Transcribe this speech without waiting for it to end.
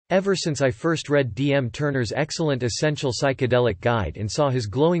Ever since I first read D.M. Turner's excellent Essential Psychedelic Guide and saw his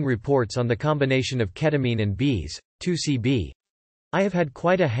glowing reports on the combination of ketamine and bees, 2CB, I have had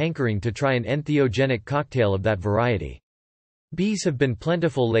quite a hankering to try an entheogenic cocktail of that variety. Bees have been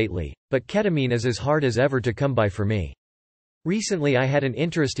plentiful lately, but ketamine is as hard as ever to come by for me. Recently I had an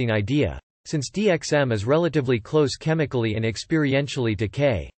interesting idea. Since DXM is relatively close chemically and experientially to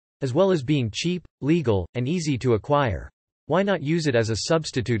K, as well as being cheap, legal, and easy to acquire, why not use it as a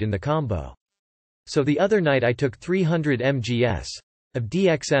substitute in the combo? So the other night I took 300 mgs of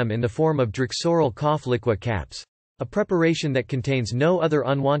DXM in the form of Drixoryl cough liquid caps, a preparation that contains no other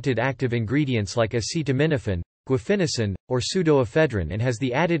unwanted active ingredients like acetaminophen, guaifenesin, or pseudoephedrine and has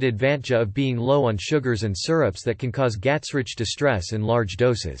the added advantage of being low on sugars and syrups that can cause gastric distress in large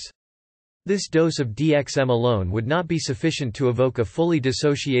doses. This dose of DXM alone would not be sufficient to evoke a fully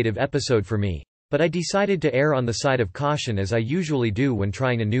dissociative episode for me, but I decided to err on the side of caution as I usually do when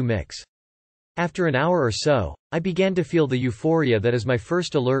trying a new mix. After an hour or so, I began to feel the euphoria that is my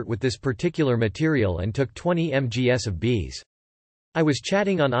first alert with this particular material and took 20 mgs of bees. I was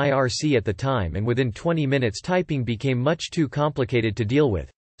chatting on IRC at the time and within 20 minutes typing became much too complicated to deal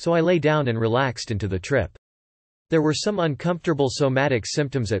with, so I lay down and relaxed into the trip. There were some uncomfortable somatic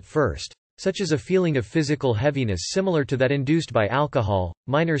symptoms at first, such as a feeling of physical heaviness similar to that induced by alcohol,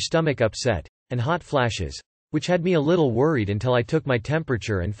 minor stomach upset, and hot flashes, which had me a little worried until I took my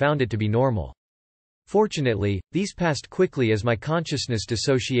temperature and found it to be normal. Fortunately, these passed quickly as my consciousness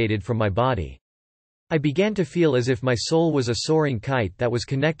dissociated from my body. I began to feel as if my soul was a soaring kite that was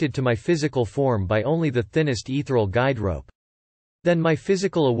connected to my physical form by only the thinnest ethereal guide rope. Then my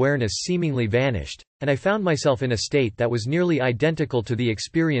physical awareness seemingly vanished, and I found myself in a state that was nearly identical to the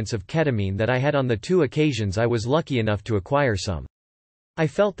experience of ketamine that I had on the 2 occasions I was lucky enough to acquire some. I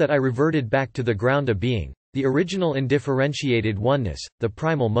felt that I reverted back to the ground of being, the original undifferentiated oneness, the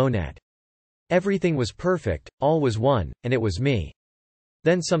primal monad. Everything was perfect, all was one, and it was me.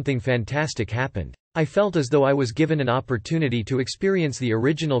 Then something fantastic happened. I felt as though I was given an opportunity to experience the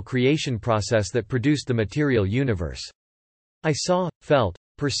original creation process that produced the material universe. I saw, felt,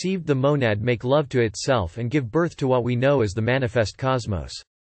 perceived the monad make love to itself and give birth to what we know as the manifest cosmos.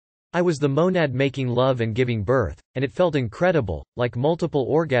 I was the monad making love and giving birth, and it felt incredible, like multiple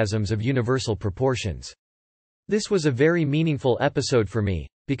orgasms of universal proportions. This was a very meaningful episode for me,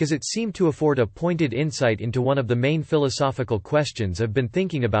 because it seemed to afford a pointed insight into one of the main philosophical questions I've been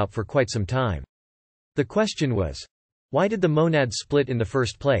thinking about for quite some time. The question was, why did the monad split in the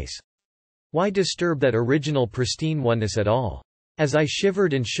first place? Why disturb that original pristine oneness at all? As I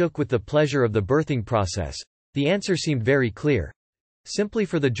shivered and shook with the pleasure of the birthing process, the answer seemed very clear. Simply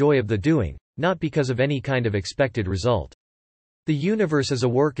for the joy of the doing, not because of any kind of expected result. The universe is a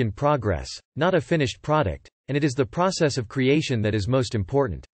work in progress, not a finished product, and it is the process of creation that is most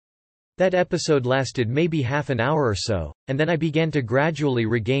important. That episode lasted maybe half an hour or so, and then I began to gradually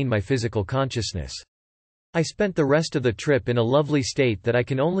regain my physical consciousness. I spent the rest of the trip in a lovely state that I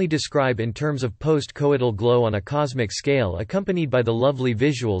can only describe in terms of post-coital glow on a cosmic scale accompanied by the lovely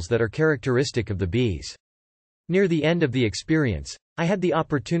visuals that are characteristic of the bees. Near the end of the experience, I had the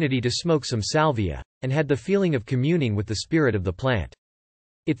opportunity to smoke some salvia, and had the feeling of communing with the spirit of the plant.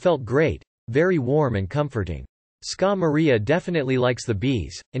 It felt great, very warm and comforting. Ska Maria definitely likes the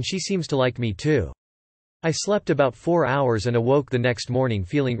bees, and she seems to like me too. I slept about 4 hours and awoke the next morning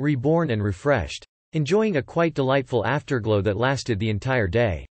feeling reborn and refreshed, enjoying a quite delightful afterglow that lasted the entire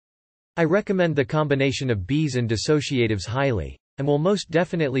day. I recommend the combination of bees and dissociatives highly, and will most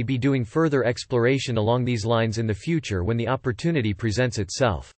definitely be doing further exploration along these lines in the future when the opportunity presents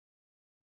itself.